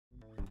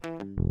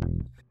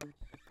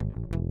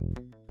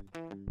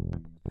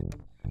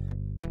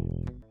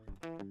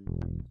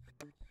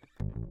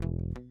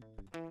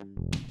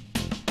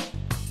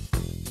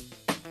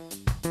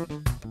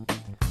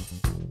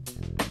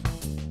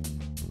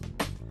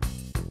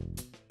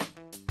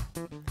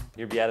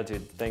Your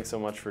Beatitude, thanks so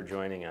much for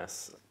joining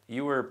us.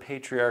 You were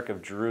Patriarch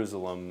of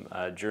Jerusalem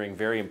during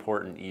very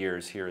important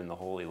years here in the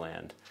Holy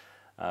Land.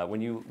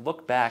 When you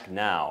look back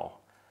now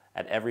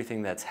at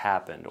everything that's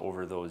happened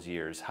over those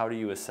years, how do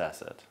you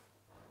assess it?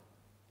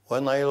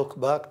 When I look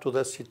back to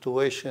the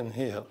situation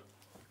here,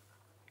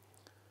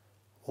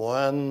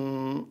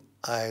 when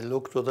I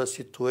look to the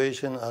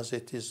situation as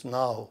it is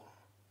now,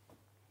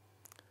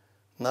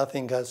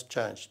 nothing has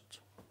changed.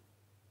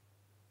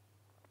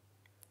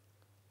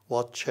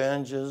 What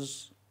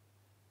changes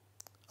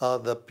are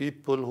the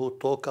people who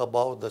talk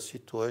about the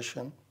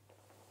situation.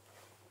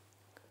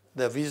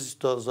 The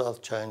visitors are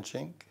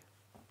changing,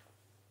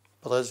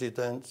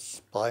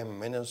 presidents, prime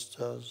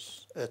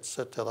ministers,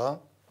 etc.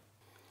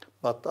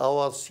 But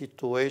our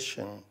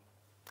situation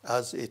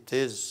as it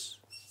is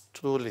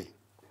truly,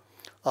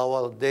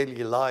 our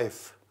daily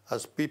life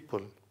as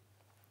people,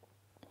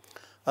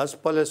 as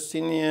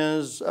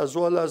Palestinians as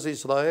well as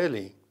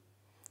Israeli,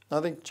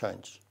 nothing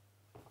changed.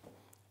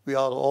 We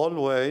are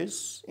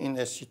always in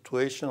a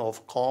situation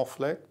of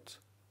conflict,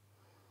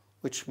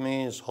 which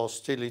means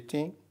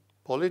hostility,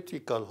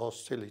 political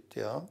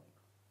hostility.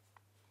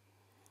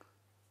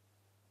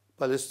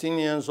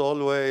 Palestinians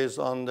always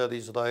under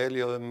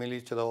Israeli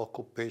military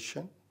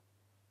occupation.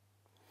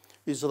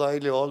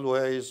 Israeli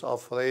always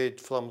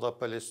afraid from the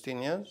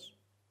Palestinians.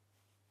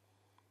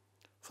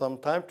 From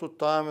time to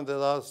time there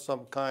are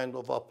some kind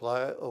of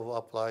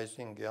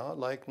uprising,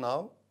 like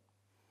now,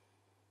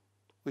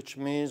 which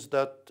means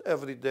that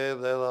every day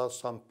there are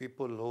some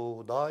people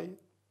who die,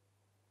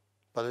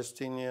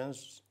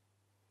 Palestinians,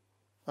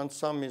 and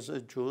some is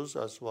Jews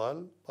as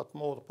well, but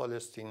more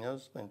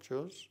Palestinians than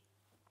Jews.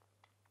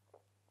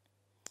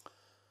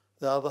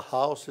 There are the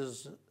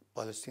houses,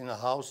 Palestinian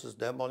houses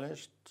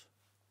demolished.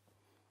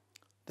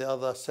 There are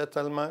the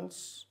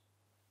settlements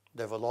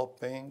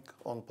developing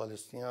on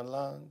Palestinian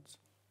land.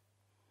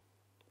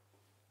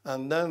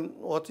 And then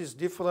what is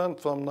different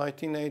from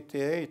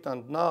 1988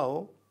 and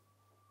now,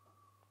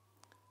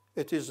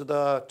 it is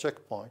the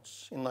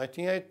checkpoints. In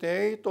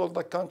 1988, all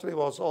the country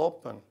was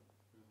open.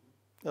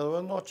 There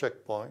were no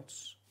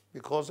checkpoints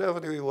because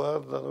everywhere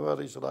there were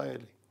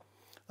Israeli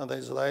and the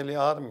Israeli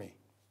army.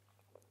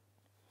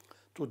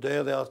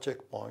 Today there are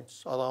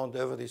checkpoints around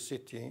every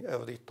city,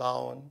 every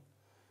town.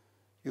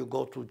 You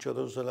go to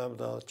Jerusalem,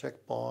 there are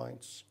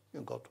checkpoints.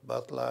 You go to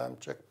Bethlehem,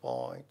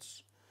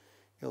 checkpoints.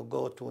 You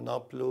go to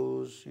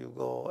Nablus, you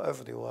go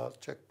everywhere,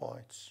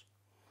 checkpoints.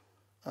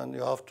 And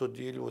you have to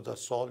deal with the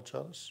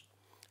soldiers.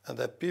 And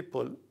the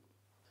people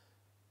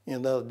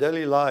in their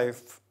daily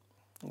life,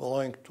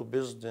 going to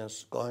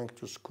business, going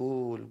to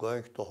school,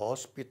 going to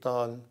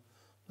hospital,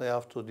 they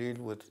have to deal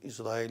with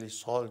Israeli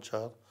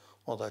soldiers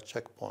on the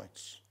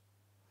checkpoints.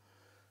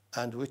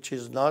 And which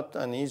is not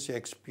an easy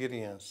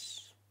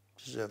experience.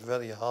 It is a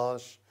very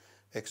harsh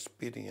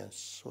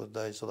experience with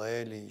the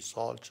Israeli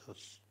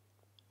soldiers.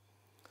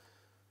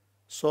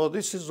 So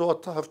this is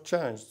what have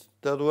changed.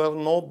 There were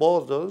no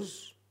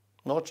borders,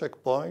 no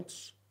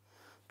checkpoints.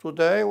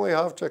 Today we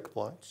have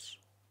checkpoints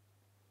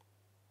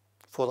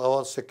for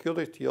our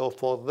security or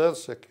for their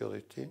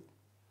security,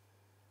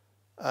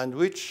 and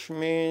which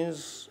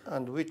means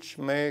and which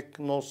make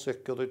no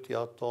security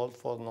at all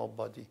for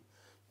nobody,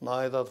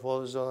 neither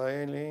for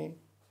Israeli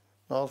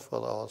nor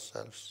for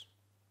ourselves.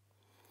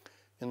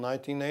 In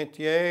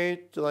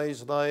 1988, the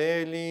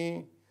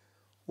Israeli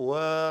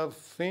were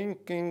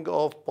thinking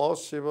of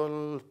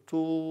possible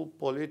two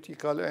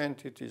political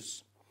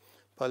entities,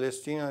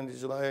 Palestinian and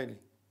Israeli.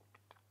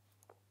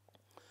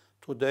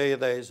 Today,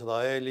 the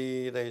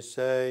Israeli, they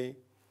say,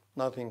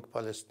 nothing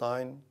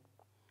Palestine,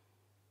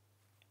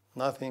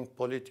 nothing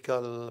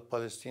political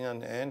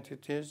Palestinian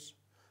entities,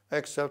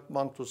 except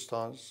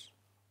Bantustans,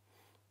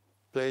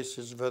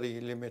 places very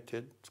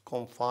limited,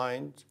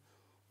 confined,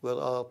 where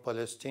are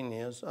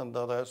Palestinians, and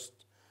the rest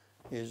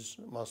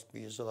must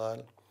be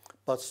Israel.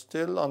 But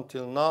still,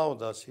 until now,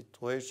 the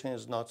situation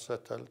is not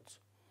settled.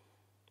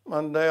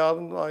 And they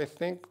are, I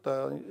think,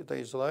 the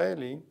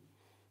Israeli,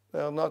 they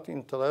are not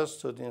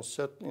interested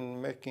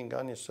in making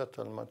any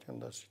settlement in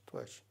the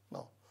situation,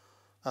 no.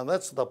 And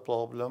that's the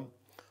problem.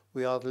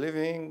 We are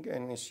living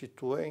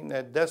in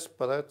a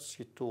desperate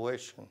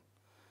situation.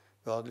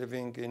 We are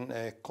living in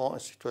a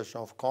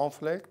situation of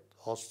conflict,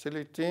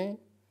 hostility,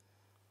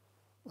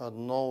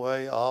 and no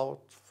way out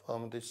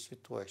from this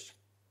situation.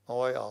 No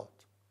way out,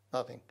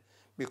 nothing.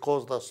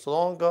 Because the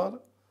stronger,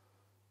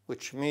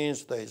 which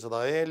means the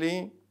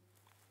Israeli,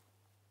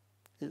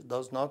 it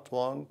does not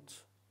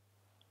want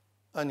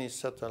any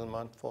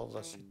settlement for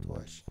the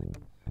situation.